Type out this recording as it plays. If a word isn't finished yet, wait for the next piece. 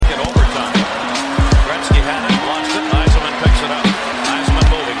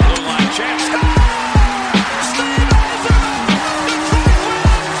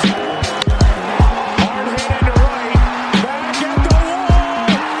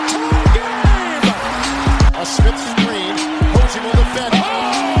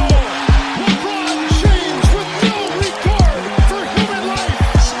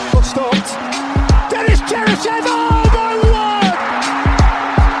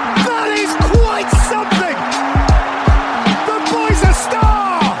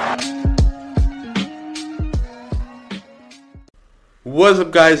What's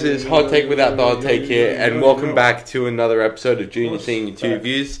up, guys? It's Hot Take Without the Hot Take here, and welcome back to another episode of Junior Senior 2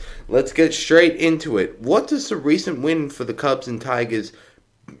 Views. Let's get straight into it. What does the recent win for the Cubs and Tigers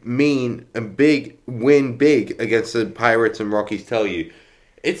mean? A big win, big against the Pirates and Rockies tell you?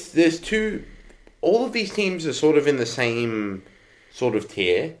 All of these teams are sort of in the same sort of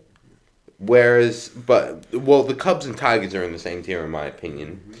tier. The Cubs and Tigers are in the same tier, in my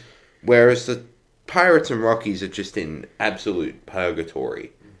opinion. Mm-hmm. Whereas the Pirates and Rockies are just in absolute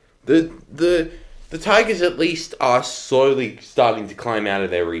purgatory. The Tigers at least are slowly starting to climb out of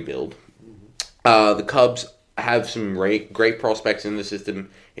their rebuild. The Cubs have some great prospects in the system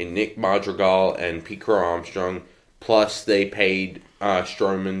in Nick Madrigal and Pete Crow-Armstrong. Plus, they paid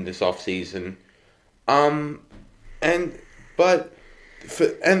Stroman this offseason. And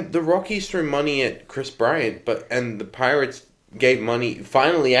the Rockies threw money at Chris Bryant, and the Pirates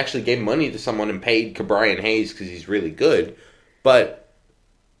finally gave money to someone and paid Ke'Bryan Hayes because he's really good. But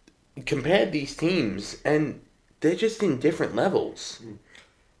compared these teams, and they're just in different levels.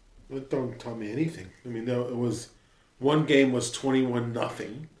 That don't tell me anything. I mean, it was one game was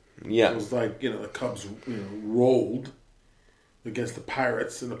 21-0. Yeah, it was like the Cubs rolled against the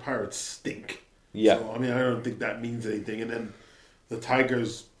Pirates, and the Pirates stink. Yeah, so I mean, I don't think that means anything. And then the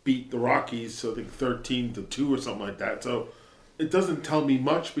Tigers beat the Rockies, so I think 13-2 or something like that. So it doesn't tell me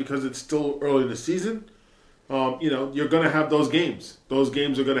much because it's still early in the season. You're going to have those games. Those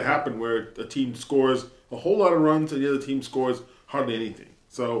games are going to happen where a team scores a whole lot of runs and the other team scores hardly anything.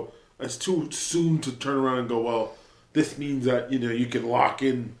 So it's too soon to turn around and go, well, this means that you can lock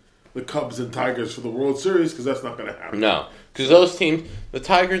in the Cubs and Tigers for the World Series, because that's not going to happen. No, because those teams, the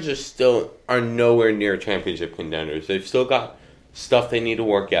Tigers are nowhere near championship contenders. They've still got stuff they need to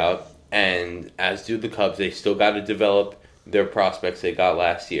work out, and as do the Cubs, they still got to develop their prospects they got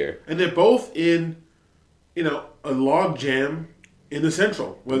last year. And they're both in, a log jam in the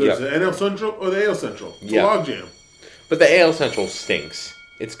Central, whether it's the NL Central or the AL Central. It's a log jam. But the AL Central stinks.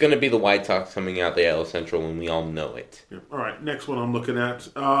 It's going to be the White Sox coming out the AL Central, and we all know it. Yeah. All right, next one I'm looking at.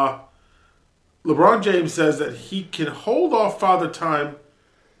 LeBron James says that he can hold off Father Time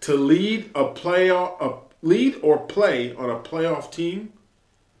to lead or play on a playoff team.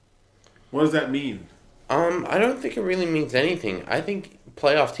 What does that mean? I don't think it really means anything. I think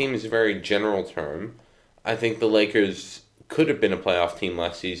playoff team is a very general term. I think the Lakers could have been a playoff team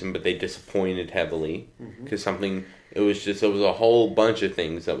last season, but they disappointed heavily because there was a whole bunch of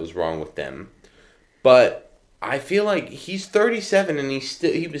things that was wrong with them. But I feel like he's 37 and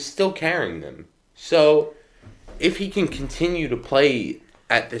he was still carrying them. So if he can continue to play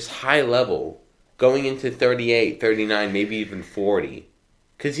at this high level, going into 38, 39, maybe even 40,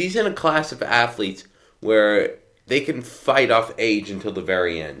 because he's in a class of athletes where they can fight off age until the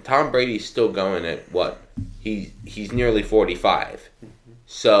very end. Tom Brady's still going at what? He's nearly 45.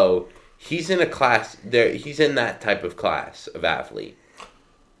 So he's in a class there. He's in that type of class of athlete.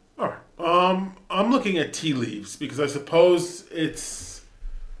 All right. I'm looking at tea leaves because I suppose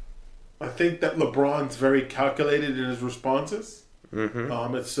I think that LeBron's very calculated in his responses.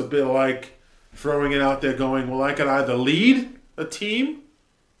 Mm-hmm. It's a bit like throwing it out there going, well, I could either lead a team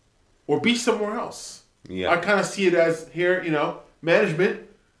or be somewhere else. Yeah. I kind of see it as here, management,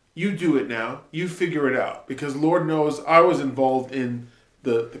 you do it now. You figure it out. Because Lord knows I was involved in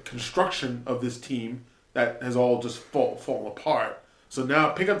the construction of this team that has all just fallen apart. So now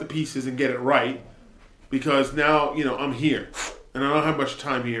pick up the pieces and get it right. Because now, I'm here. And I don't have much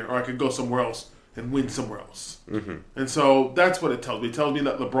time here. Or I could go somewhere else and win somewhere else. Mm-hmm. And so that's what it tells me. It tells me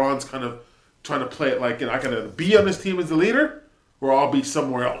that LeBron's kind of trying to play it like, I can either be on this team as the leader or I'll be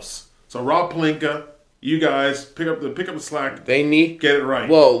somewhere else. So Rob Pelinka, you guys pick up the slack. They need get it right.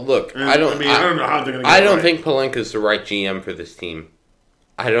 Well, look, I don't know how they're going to get it right. I don't think Pelinka's the right GM for this team.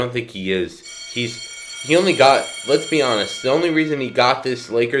 I don't think he is. He only got. Let's be honest. The only reason he got this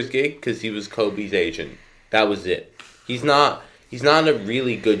Lakers gig because he was Kobe's agent. That was it. He's not a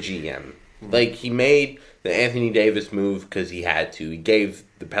really good GM. Like he made the Anthony Davis move because he had to. He gave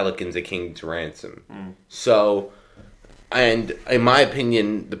the Pelicans a king's ransom. So, and in my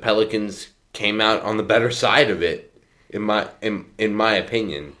opinion, the Pelicans came out on the better side of it, in my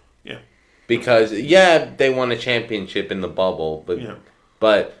opinion. Yeah. Because they won a championship in the bubble,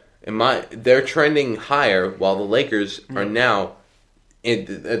 but they're trending higher while the Lakers are now at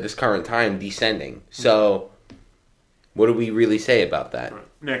this current time descending. So, what do we really say about that? Right.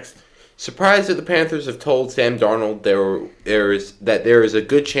 Next. Surprised that the Panthers have told Sam Darnold there is a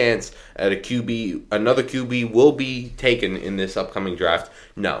good chance at another QB will be taken in this upcoming draft.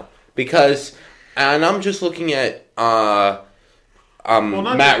 No. Because, and I'm just looking at Matt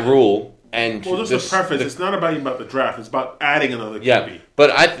Rule. And well, just a preface. It's not about the draft. It's about adding another QB. Yeah, but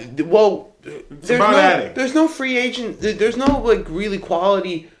adding. There's no free agent. There's no like really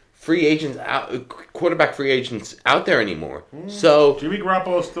quality free agents quarterback free agents out there anymore. So Jimmy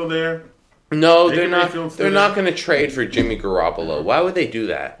Garoppolo's still there. No, they're not. They're not going to trade for Jimmy Garoppolo. Why would they do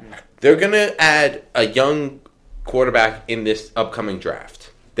that? They're going to add a young quarterback in this upcoming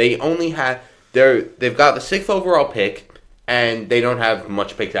draft. They've got the 6th overall pick. And they don't have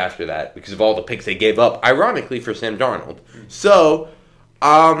much picks after that because of all the picks they gave up, ironically, for Sam Darnold. So,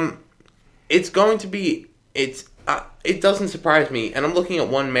 it's going to be... it doesn't surprise me. And I'm looking at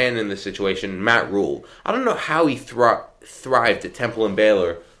one man in this situation, Matt Rule. I don't know how he thrived at Temple and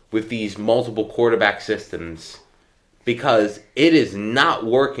Baylor with these multiple quarterback systems because it is not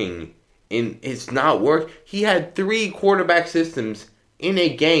working. He had 3 quarterback systems in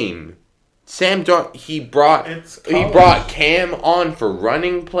a game. He brought Cam on for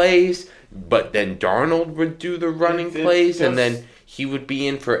running plays, but then Darnold would do the running plays, and then he would be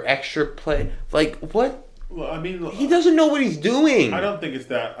in for extra play. Like what? Well, I mean, he doesn't know what he's doing. I don't think it's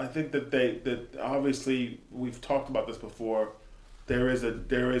that. I think that obviously we've talked about this before. There is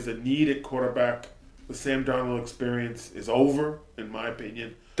a need at quarterback. The Sam Darnold experience is over, in my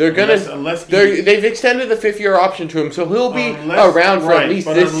opinion. They've extended the 5th-year option to him, so he'll be around for at least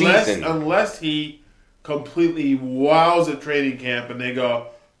this season. Unless he completely wows at training camp and they go,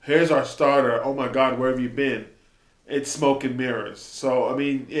 "Here's our starter. Oh my God, where have you been?" It's smoke and mirrors. So I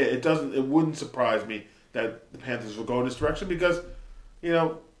mean, it wouldn't surprise me that the Panthers will go in this direction because,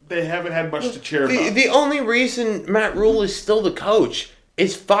 they haven't had much to cheer about. The only reason Matt Rule is still the coach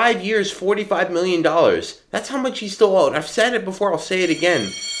is 5 years, $45 million. That's how much he's still owed. I've said it before, I'll say it again.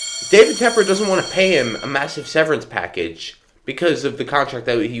 David Tepper doesn't want to pay him a massive severance package because of the contract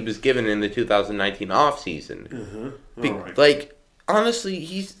that he was given in the 2019 offseason. Right. Honestly,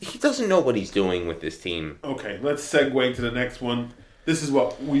 he doesn't know what he's doing with this team. Okay, let's segue to the next one. This is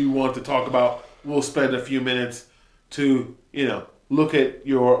what we want to talk about. We'll spend a few minutes to, look at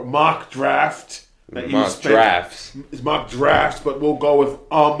your mock draft. It's mock drafts, but we'll go with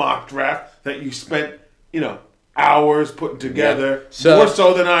a mock draft that you spent, hours putting together. Yeah. More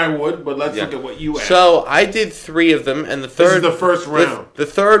so than I would, but let's look at what you had. So I did 3 of them, and this is the first round. The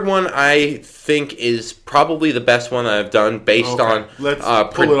third one I think is probably the best one I've done based on pull it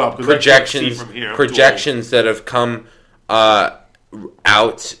up, projections that have come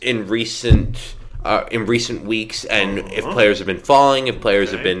out in recent weeks, and if players have been falling, if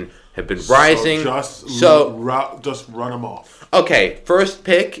players have been rising. Just run them off. Okay, first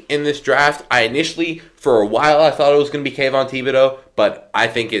pick in this draft. I initially, for a while, I thought it was going to be Kayvon Thibodeau, but I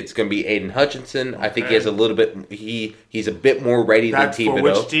think it's going to be Aiden Hutchinson. Okay. I think he has a little bit. He's a bit more ready than Thibodeau. For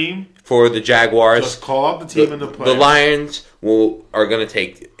which team? For the Jaguars. Just call out the team and the player. The Lions are going to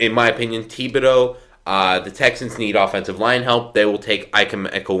take, in my opinion, Thibodeau. The Texans need offensive line help. They will take Ikem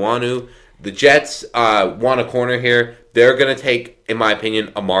Ekwonu. The Jets want a corner here. They're going to take, in my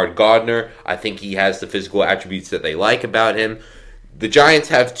opinion, Ahmad Gardner. I think he has the physical attributes that they like about him. The Giants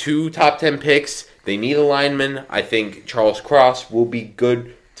have 2 top 10 picks. They need a lineman. I think Charles Cross will be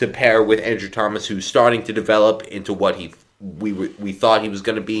good to pair with Andrew Thomas, who's starting to develop into what we thought he was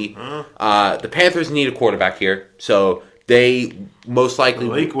going to be. The Panthers need a quarterback here, so they most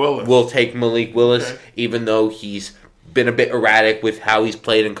likely will take Malik Willis, even though he's been a bit erratic with how he's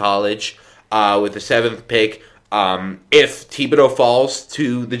played in college. With the 7th pick, if Thibodeau falls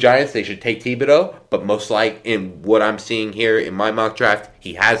to the Giants, they should take Thibodeau. But most likely, in what I'm seeing here in my mock draft,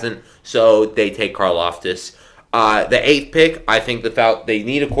 he hasn't. So they take Karlaftis. The 8th pick, I think they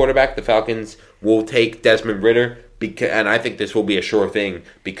need a quarterback. The Falcons will take Desmond Ridder. And I think this will be a sure thing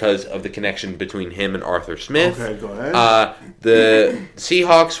because of the connection between him and Arthur Smith. Okay, go ahead. The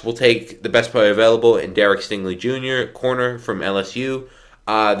Seahawks will take the best player available in Derek Stingley Jr., corner from LSU.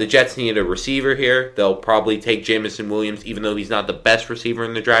 The Jets need a receiver here. They'll probably take Jameson Williams, even though he's not the best receiver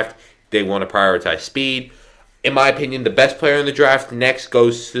in the draft. They want to prioritize speed. In my opinion, the best player in the draft next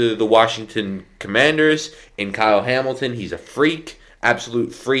goes to the Washington Commanders in Kyle Hamilton. He's a freak,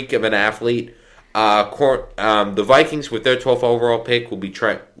 absolute freak of an athlete. The Vikings, with their 12th overall pick, will be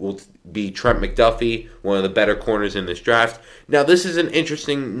Trent McDuffie, one of the better corners in this draft. Now, this is an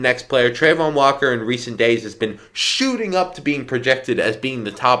interesting next player. Trayvon Walker in recent days has been shooting up to being projected as being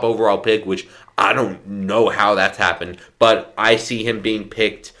the top overall pick, which I don't know how that's happened, but I see him being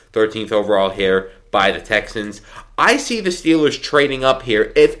picked 13th overall here by the Texans. I see the Steelers trading up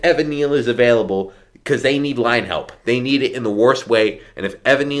here if Evan Neal is available, because they need line help. They need it in the worst way. And if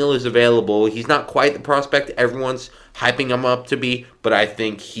Evan Neal is available, he's not quite the prospect everyone's hyping him up to be, but I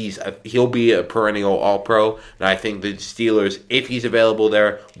think he'll be a perennial All-Pro, and I think the Steelers, if he's available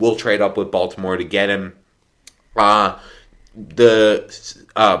there, will trade up with Baltimore to get him. The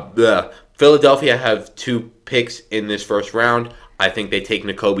Philadelphia have 2 picks in this first round. I think they take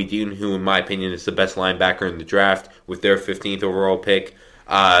Nakobe Dean, who in my opinion is the best linebacker in the draft, with their 15th overall pick.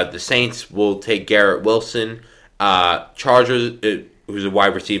 The Saints will take Garrett Wilson. Chargers, who's a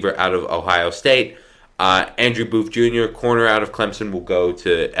wide receiver out of Ohio State. Andrew Booth Jr., corner out of Clemson, will go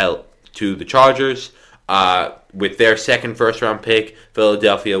to the Chargers. With their second first-round pick,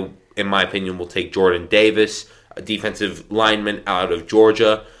 Philadelphia, in my opinion, will take Jordan Davis, a defensive lineman out of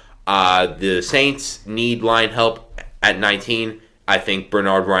Georgia. The Saints need line help at 19. I think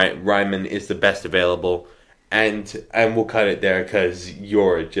Bernard Ryman is the best available. And we'll cut it there because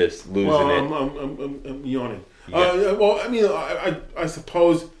you're just losing it. I'm yawning. Yeah. I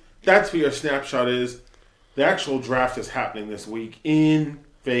suppose that's where your snapshot is. The actual draft is happening this week in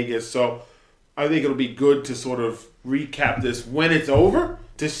Vegas, so I think it'll be good to sort of recap this when it's over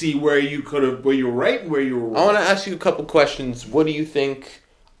to see where you were right and where you were wrong. I want to ask you a couple questions. What do you think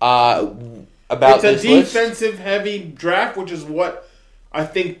about this list? It's a defensive-heavy draft, which is what I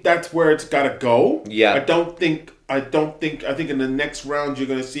think that's where it's got to go. Yeah. I think in the next round you're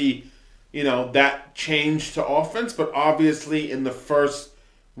going to see, that change to offense, but obviously in the first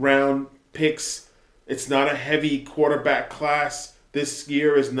round picks, it's not a heavy quarterback class. This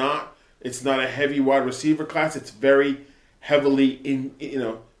year is not. It's not a heavy wide receiver class. It's very heavily in,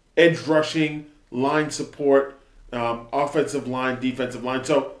 edge rushing, line support, offensive line, defensive line.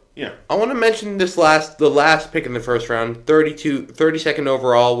 So, yeah. I want to mention the last pick in the first round, 32nd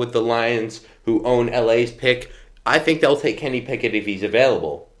overall with the Lions, who own LA's pick. I think they'll take Kenny Pickett if he's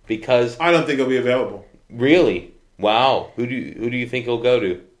available because I don't think he'll be available. Really? Wow. Who do you think he'll go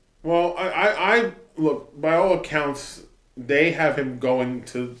to? Well, I look, by all accounts, they have him going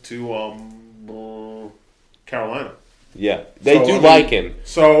to Carolina. Yeah, they like him.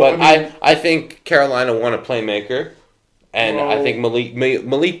 So, I think Carolina want a playmaker, and I think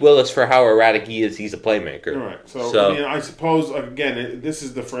Malik Willis, for how erratic he is, he's a playmaker. All right. So I suppose again, this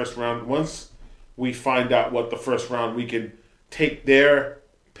is the first round. Once we find out what the first round, we can take their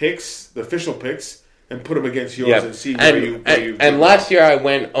picks, the official picks, and put them against yours and see where you. And last year I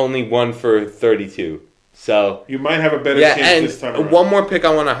went only 1 for 32. So you might have a better chance this time around. One more pick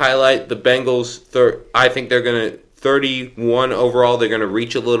I want to highlight: the Bengals. I think they're going to 31 overall. They're going to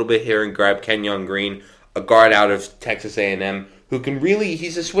reach a little bit here and grab Kenyon Green, a guard out of Texas A&M, who can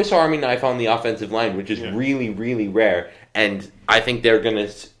he's a Swiss Army knife on the offensive line, which is really, really rare. And I think they're going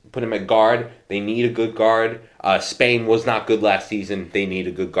to put him at guard. They need a good guard. Spain was not good last season. They need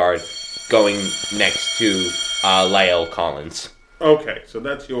a good guard going next to La'el Collins. Okay, so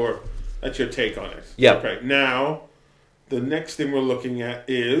that's your take on it. Yeah. Okay, now the next thing we're looking at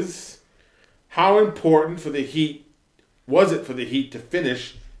is how important was it for the Heat to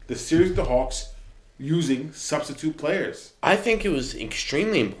finish the series with the Hawks using substitute players? I think it was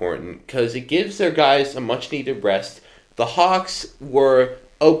extremely important because it gives their guys a much-needed rest. The Hawks were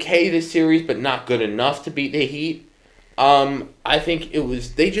okay this series, but not good enough to beat the Heat. I think it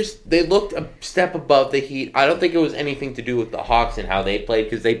was they looked a step above the Heat. I don't think it was anything to do with the Hawks and how they played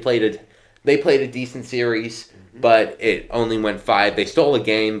because they played a decent series, but it only went 5. They stole a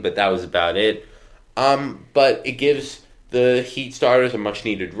game, but that was about it. But it gives the Heat starters a much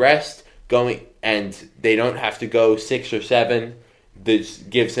needed rest and they don't have to go 6 or 7. This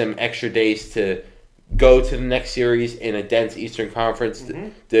gives them extra days to go to the next series in a dense Eastern Conference.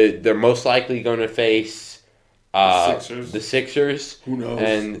 They're most likely going to face the Sixers. Who knows?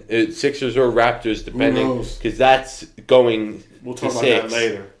 And Sixers or Raptors, depending, because that's going. We'll talk to about 6, that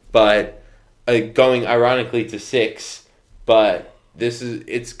later. But going ironically to 6. But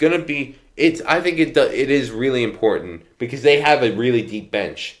it's going to be. I think it is really important because they have a really deep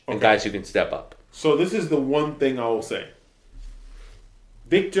bench and guys who can step up. So this is the one thing I will say.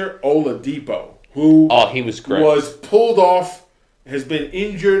 Victor Oladipo, who he was great. Was pulled off, has been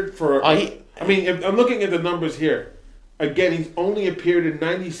injured for. If I'm looking at the numbers here. Again, he's only appeared in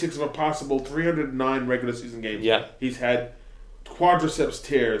 96 of a possible 309 regular season games. Yeah, he's had quadriceps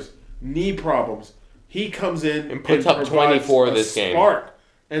tears, knee problems. He comes in and puts up 24 this game.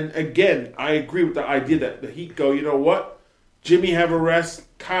 And again, I agree with the idea that the Heat go, you know what? Jimmy have a rest,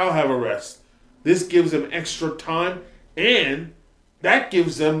 Kyle have a rest. This gives them extra time, and that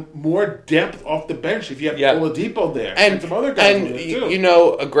gives them more depth off the bench if you have Oladipo there. And some other guys there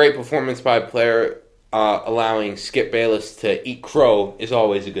too. A great performance by a player allowing Skip Bayless to eat crow is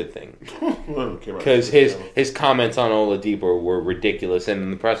always a good thing. Because his comments on Oladipo were ridiculous, and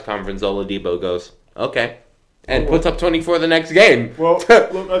in the press conference, Oladipo goes, okay. and puts up 24 the next game. Well,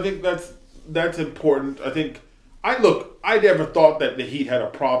 look, I think that's important. I never thought that the Heat had a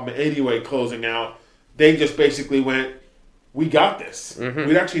problem anyway closing out. They just basically went, we got this. Mm-hmm.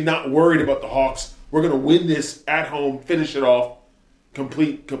 We're actually not worried about the Hawks. We're going to win this at home, finish it off,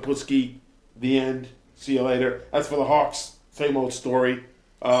 complete Kaputski, the end. See you later. As for the Hawks, same old story.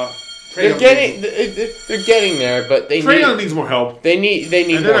 They're getting there, but Trae Young needs more help. They need and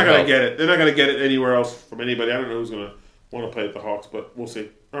they're more not going help. to get it. They're not going to get it anywhere else from anybody. I don't know who's going to want to play at the Hawks, but we'll see.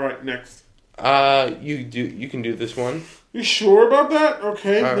 All right, next. You can do this one. You sure about that?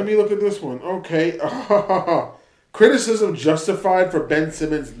 Okay, right. Let me look at this one. Okay. Criticism justified for Ben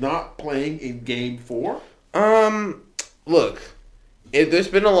Simmons not playing in Game 4? Look, there's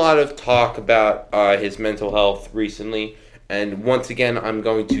been a lot of talk about his mental health recently, and once again, I'm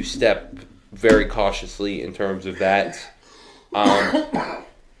going to step very cautiously in terms of that.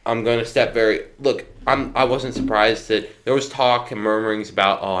 I'm going to step very... Look, I wasn't surprised that there was talk and murmurings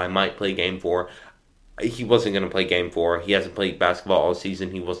about, I might play Game 4. He wasn't going to play Game 4. He hasn't played basketball all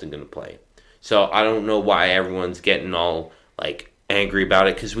season. He wasn't going to play. So I don't know why everyone's getting all angry about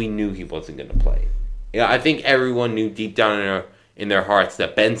it, because we knew he wasn't going to play. Yeah, I think everyone knew deep down in their hearts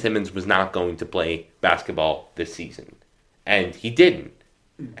that Ben Simmons was not going to play basketball this season. And he didn't.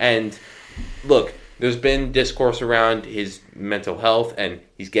 And look, there's been discourse around his mental health, and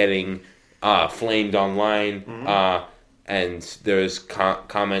he's getting flamed online. Mm-hmm. And there's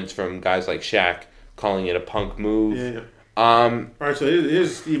comments from guys like Shaq calling it a punk move. Yeah. All right, so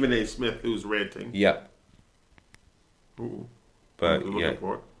here's Stephen A. Smith who's ranting. Yep. Ooh. But yeah.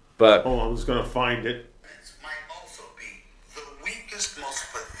 But hold on, I'm just gonna find it. This might also be the weakest, most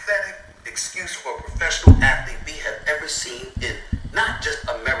pathetic excuse for a professional athlete we have ever seen in not just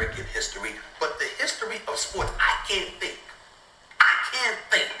American history, but the history of sports. I can't think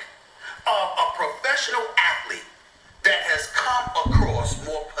of a professional athlete that has come across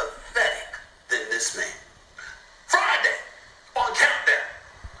more pathetic than this man. Friday on Countdown.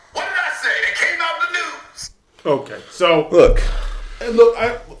 What did I say? They came out the news. Okay, so look,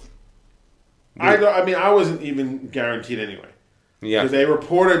 I wasn't even guaranteed anyway. Yeah, because they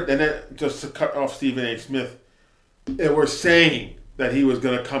reported, and then just to cut off Stephen A. Smith, they were saying that he was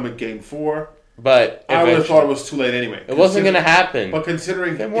going to come in Game 4. But I would have thought it was too late anyway. It wasn't going to happen. But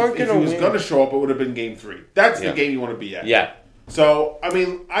considering if he win. was going to show up, it would have been Game 3. That's the game you want to be at. Yeah. So,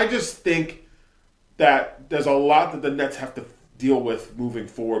 I just think that there's a lot that the Nets have to deal with moving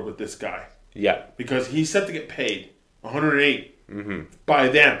forward with this guy. Yeah. Because he's set to get paid $108 by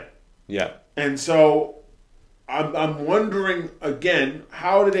them. Yeah. And so I'm wondering, again,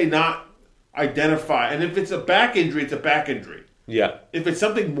 how do they not identify? And if it's a back injury, it's a back injury. Yeah. If it's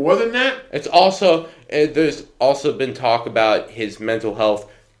something more than that... It's also... There's also been talk about his mental health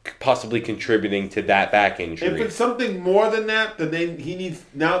possibly contributing to that back injury. If it's something more than that, then he needs...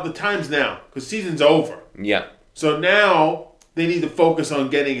 Now, the time's now. Because season's over. Yeah. So now... They need to focus on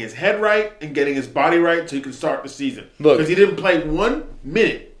getting his head right and getting his body right so he can start the season. Look, because he didn't play 1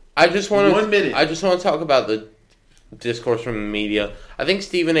 minute. I just want 1 minute. I just want to talk about the discourse from the media. I think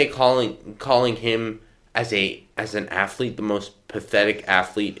Stephen A. calling him as an athlete, the most pathetic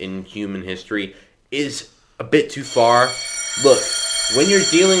athlete in human history, is a bit too far. Look, when you're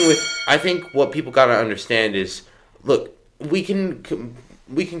dealing with, I think what people got to understand is, look, we can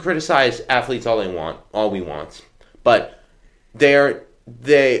criticize athletes all we want, but they're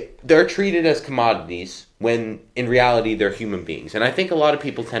treated as commodities when in reality they're human beings, and I think a lot of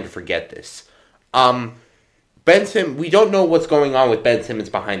people tend to forget this. Ben Simmons, we don't know what's going on with Ben Simmons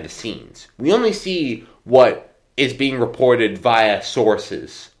behind the scenes. We only see what is being reported via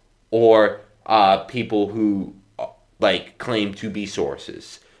sources or people who claim to be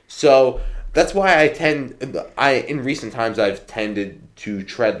sources. So that's why in recent times I've tended to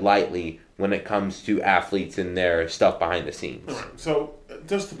tread lightly when it comes to athletes and their stuff behind the scenes. All right, so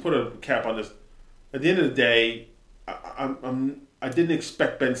just to put a cap on this, at the end of the day, I didn't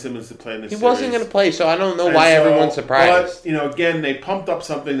expect Ben Simmons to play in this series. He wasn't going to play, so I don't know why everyone's surprised. But, again, they pumped up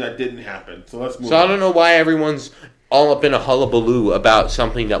something that didn't happen. So let's move on. So I don't know why everyone's all up in a hullabaloo about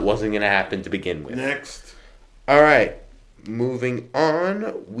something that wasn't going to happen to begin with. Next. All right. Moving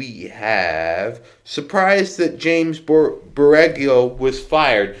on, we have surprised that James Borrego was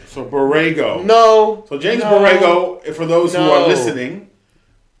fired. So Borrego. No. So James Borrego, for those who are listening,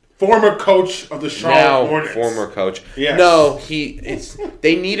 former coach of the Charlotte Hornets. Former coach. Yes. No,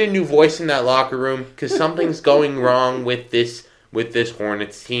 they need a new voice in that locker room because something's going wrong with this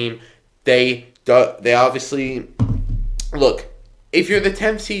Hornets team. They obviously look. If you're the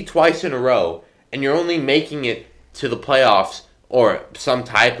 10th seed twice in a row and you're only making it to the playoffs or some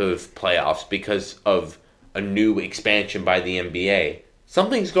type of playoffs because of a new expansion by the NBA.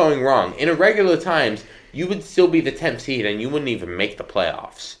 Something's going wrong. In regular times, you would still be the 10th seed and you wouldn't even make the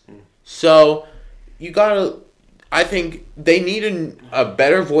playoffs. So, you gotta... I think they need a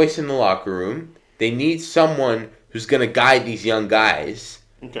better voice in the locker room. They need someone who's going to guide these young guys.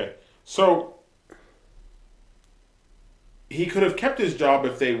 Okay. So, he could have kept his job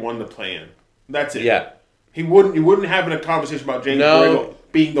if they won the play-in. That's it. Yeah. You wouldn't have a conversation about James Borrego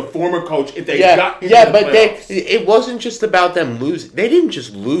being the former coach if they got into the but playoffs. it wasn't just about them losing. They didn't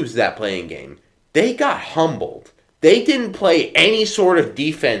just lose that playing game. They got humbled. They didn't play any sort of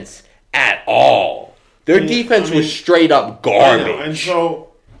defense at all. Their defense was straight up garbage. And so,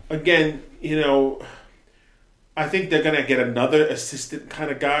 again, I think they're going to get another assistant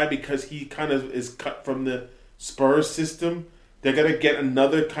kind of guy because he kind of is cut from the Spurs system. They're going to get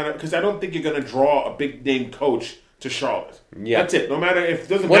another kind of... Because I don't think you're going to draw a big-name coach to Charlotte. Yeah. That's it. No matter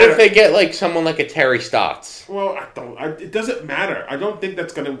if... What if they get someone like a Terry Stotts? Well, it doesn't matter. I don't think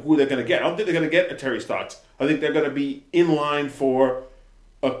that's who they're going to get. I don't think they're going to get a Terry Stotts. I think they're going to be in line for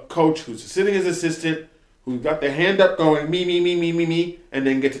a coach who's sitting as assistant, who's got their hand up going, me, and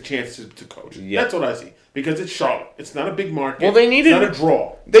then gets a chance to coach. Yeah. That's what I see. Because it's Charlotte. It's not a big market. Well, it's not a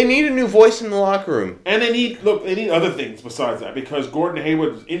draw. They need a new voice in the locker room. And they need other things besides that. Because Gordon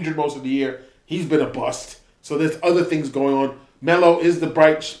Hayward was injured most of the year. He's been a bust. So there's other things going on. Melo is the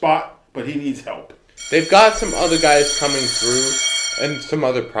bright spot, but he needs help. They've got some other guys coming through and some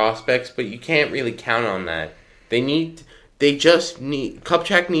other prospects, but you can't really count on that.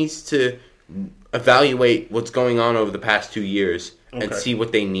 Kupchak needs to evaluate what's going on over the past 2 years and see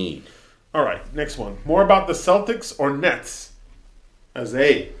what they need. All right, next one. More about the Celtics or Nets, as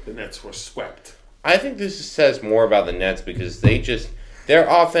the Nets were swept. I think this says more about the Nets because their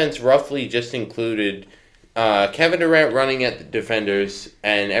offense roughly just included Kevin Durant running at the defenders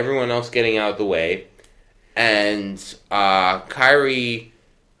and everyone else getting out of the way, and Kyrie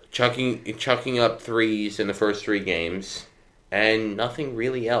chucking up threes in the first 3 games, and nothing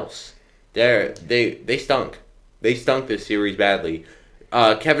really else. They stunk. They stunk this series badly.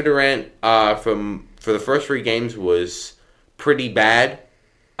 Kevin Durant for the first 3 games was pretty bad.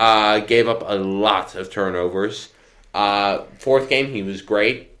 Gave up a lot of turnovers. 4th game he was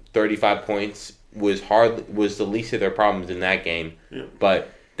great. 35 points was the least of their problems in that game. Yeah. But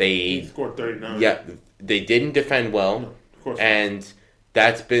he scored 39. Yeah, they didn't defend well. No, of course and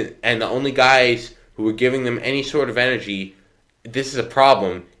the only guys who were giving them any sort of energy. This is a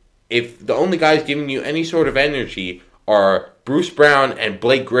problem. If the only guys giving you any sort of energy are Bruce Brown and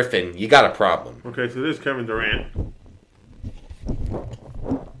Blake Griffin, you got a problem. Okay, so this is Kevin Durant. Better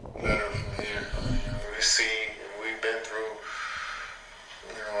from here. We've been through,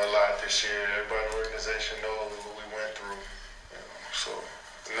 a lot this year. Everybody in the organization knows what we went through. So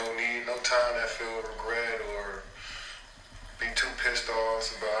no time to feel regret or be too pissed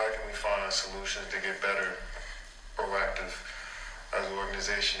off about how can we find solutions to get better, proactive as an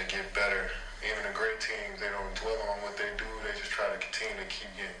organization to get better. Even the great teams, they don't dwell on what they do. They just try to continue to keep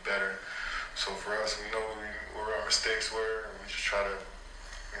getting better. So for us, we know where our mistakes were. And we just try to,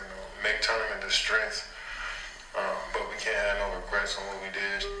 make turn them into strength. But we can't have no regrets on what we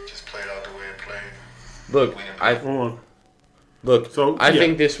did. Just played out the way it played. I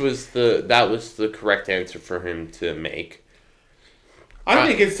think that was the correct answer for him to make. I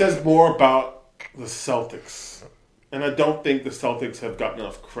think it says more about the Celtics. And I don't think the Celtics have gotten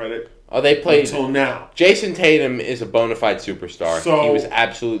enough credit. They played until now. Jason Tatum is a bona fide superstar. So, he was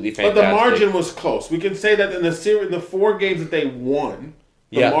absolutely fantastic. But the margin was close. We can say that in the 4 games that they won,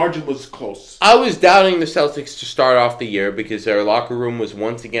 the margin was close. I was doubting the Celtics to start off the year because their locker room was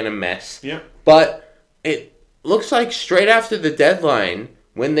once again a mess. Yeah. But it looks like straight after the deadline,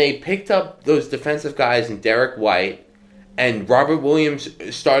 when they picked up those defensive guys and Derek White, and Robert Williams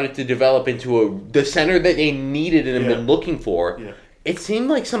started to develop into the center that they needed and been looking for. Yeah. It seemed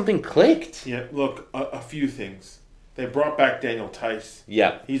like something clicked. Yeah, look, a few things. They brought back Daniel Tice.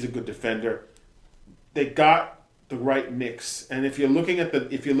 Yeah. He's a good defender. They got the right mix. And if you're looking at the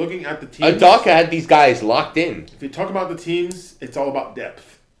teams, Udoka had these guys locked in. If you talk about the teams, it's all about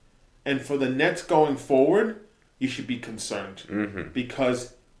depth. And for the Nets going forward, you should be concerned. Mm-hmm.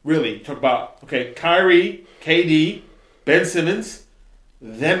 Because really, talk about Kyrie, KD, Ben Simmons,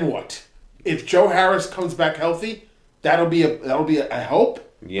 then what? If Joe Harris comes back healthy, that'll be a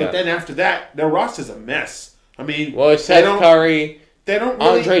help. Yeah. But then after that, their roster's a mess. I mean, it's Seth Curry, they don't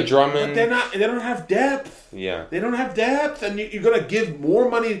really, Andre Drummond. But they don't have depth. Yeah. They don't have depth, and you're gonna give more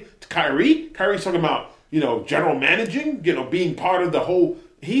money to Kyrie. Kyrie's talking about general managing, being part of the whole.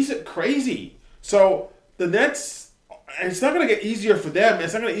 He's crazy. So the Nets, and it's not gonna get easier for them.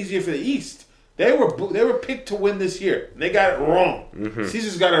 It's not gonna get easier for the East. They were picked to win this year. And they got it wrong.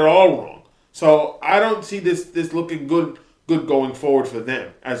 Caesars got it all wrong. So I don't see this looking good going forward for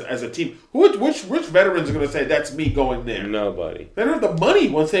them as a team. Which veterans are going to say that's me going there? Nobody. They don't have the money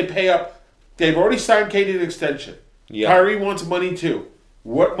once they pay up. They've already signed Katie an extension. Yeah. Kyrie wants money too.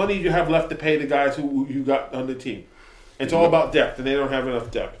 What money do you have left to pay the guys who you got on the team? It's all about depth, and they don't have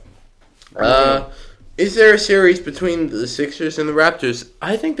enough depth. Is there a series between the Sixers and the Raptors?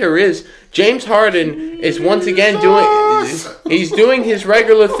 I think there is. James Harden is once again doing his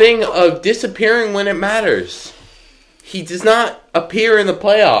regular thing of disappearing when it matters. He does not appear in the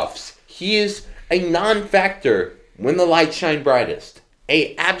playoffs. He is a non-factor when the lights shine brightest.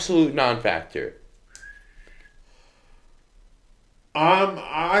 A absolute non-factor.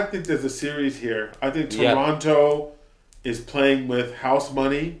 I think there's a series here. I think Toronto is playing with house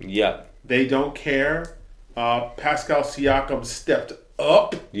money. Yep. They don't care. Pascal Siakam stepped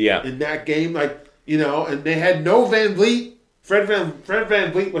up in that game, and they had no Van Vliet. Fred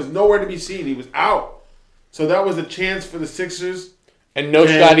Van Vliet was nowhere to be seen. He was out. So that was a chance for the Sixers. And no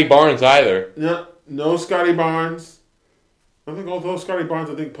Scotty Barnes either. No Scotty Barnes. I think although Scotty Barnes,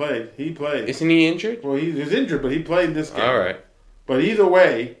 played. He played. Isn't he injured? Well, he was injured, but he played in this game. All right. But either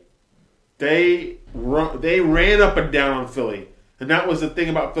way, they ran up and down on Philly. And that was the thing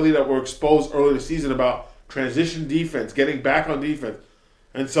about Philly that were exposed earlier this season about transition defense, getting back on defense.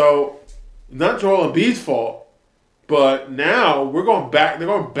 And so, not Joel Embiid's fault, but now they're going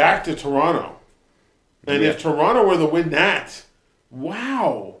back to Toronto. And if Toronto were to win that,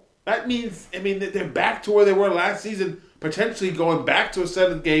 wow. That means, that they're back to where they were last season, potentially going back to a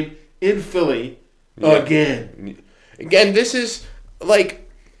 7th game in Philly again. Again, this is,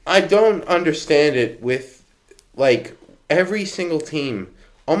 I don't understand it with, every single team,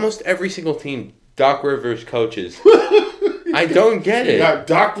 almost every single team, Doc Rivers coaches. I don't get it.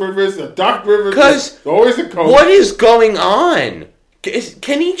 Doc Rivers is always a coach. What is going on?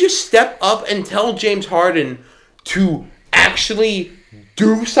 Can he just step up and tell James Harden to actually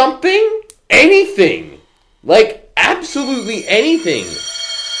do something? Anything. Absolutely anything.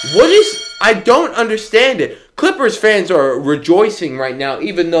 I don't understand it. Clippers fans are rejoicing right now,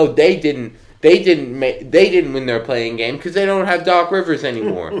 even though they didn't win their playing game because they don't have Doc Rivers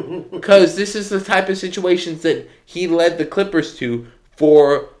anymore. Because this is the type of situations that he led the Clippers to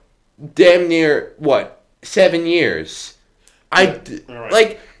for damn near 7 years. I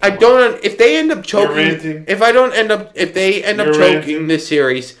don't. If they end up choking, if they end up choking this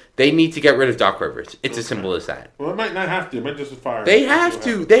series, they need to get rid of Doc Rivers. It's as simple as that. Well, it might not have to. It might just fire him. They have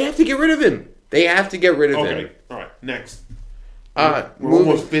to. They have to get rid of him. They have to get rid of him. Okay. All right. Next. We're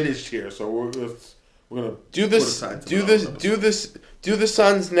almost finished here, so we're gonna do the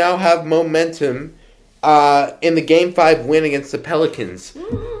Suns now have momentum in the Game 5 win against the Pelicans?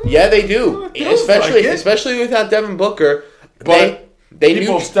 Yeah, they do. Especially without Devin Booker. But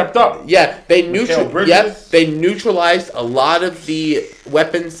people stepped up. Yeah, they neutralized a lot of the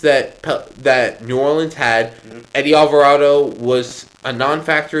weapons that New Orleans had. Mm-hmm. Eddie Alvarado was a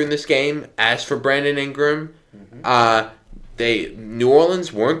non-factor in this game. As for Brandon Ingram, New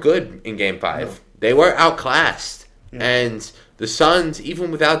Orleans weren't good in Game 5. No. They were outclassed. Yeah. And the Suns, even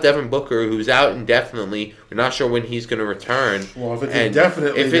without Devin Booker, who's out indefinitely, we're not sure when he's going to return. Well, if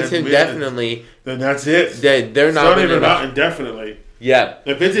it's indefinitely, then that's it. They're not even about indefinitely. Yeah.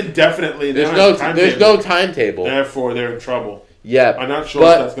 If it's indefinitely, there's no timetable. Therefore, they're in trouble. Yeah. I'm not sure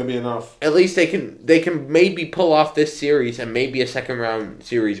if that's going to be enough. At least they can maybe pull off this series and maybe a second round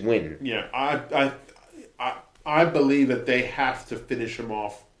series win. Yeah, I believe that they have to finish them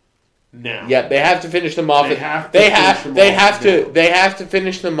off now. Yeah, they have to finish them off. They have to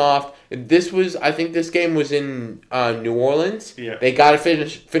finish them off. I think this game was in New Orleans. Yeah. They got to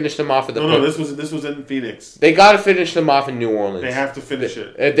finish them off at the this was in Phoenix. They got to finish them off in New Orleans. They have to finish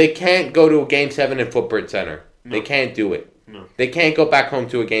it. They can't go to a Game 7 at Footprint Center. No. They can't do it. No. They can't go back home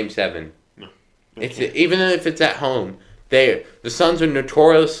to a Game 7. No. Even if it's at home. The Suns are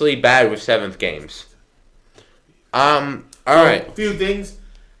notoriously bad with 7th games. All right. A few things.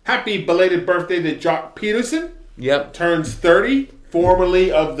 Happy belated birthday to Jock Peterson. Yep. Turns 30.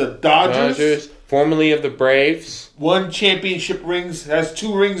 Formerly of the Dodgers. Formerly of the Braves. 1 championship rings. Has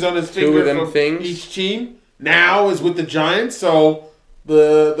 2 rings on his finger from each team. Now is with the Giants. So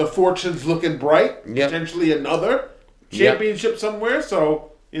the fortune's looking bright. Yep. Potentially another championship somewhere.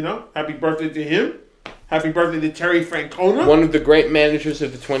 So, happy birthday to him. Happy birthday to Terry Francona. One of the great managers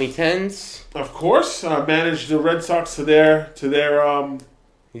of the 2010s. Of course. Managed the Red Sox to their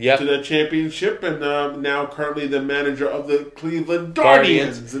championship, and now currently the manager of the Cleveland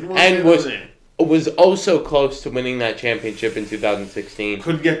Guardians. And was was oh so close to winning that championship in 2016,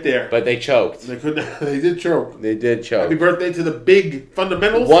 Couldn't get there. but they choked. They couldn't. They did choke. They did choke. Happy birthday to the big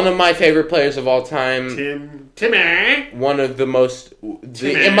fundamentals. One of my favorite players of all time. Timmy. One of the most,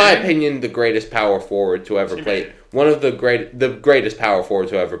 in my opinion, the greatest power forward to ever play. One of the greatest power forward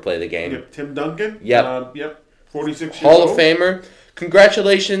to ever play the game. Yep. Tim Duncan. Yep. 46 years Hall old. of Famer.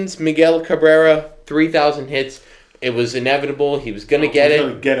 Congratulations, Miguel Cabrera. 3,000 hits. It was inevitable. He was going to get it.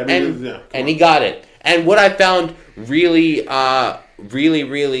 And he got it. And what I found really,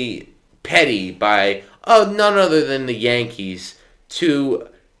 really petty by none other than the Yankees to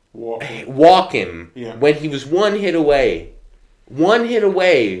walk him when he was one hit away. One hit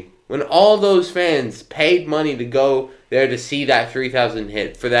away. When all those fans paid money to go there to see that 3,000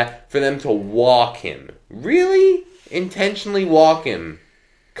 hit, for them to walk him. Really? Intentionally walk him?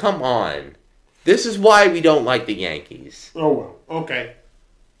 Come on. This is why we don't like the Yankees. Oh, well. Okay.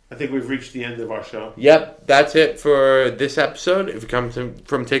 I think we've reached the end of our show. Yep, that's it for this episode. If you come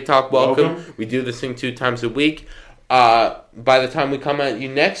from TikTok, welcome. We do this thing 2 times a week. By the time we come at you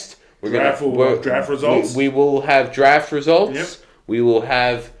next, Draft results. We will have draft results. Yep. We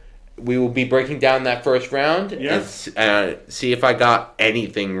will be breaking down that first round and see if I got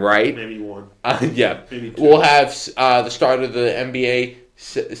anything right. Maybe one. Yeah. Maybe 2. We'll have the start of the NBA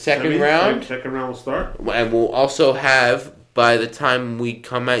second round. Second round will start. And we'll also have, by the time we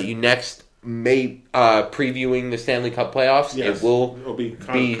come at you next, previewing the Stanley Cup playoffs. Yes. It will be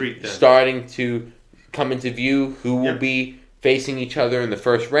concrete then. Starting to come into view who will be facing each other in the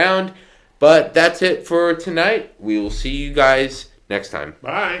first round. But that's it for tonight. We will see you guys next time.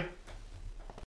 Bye.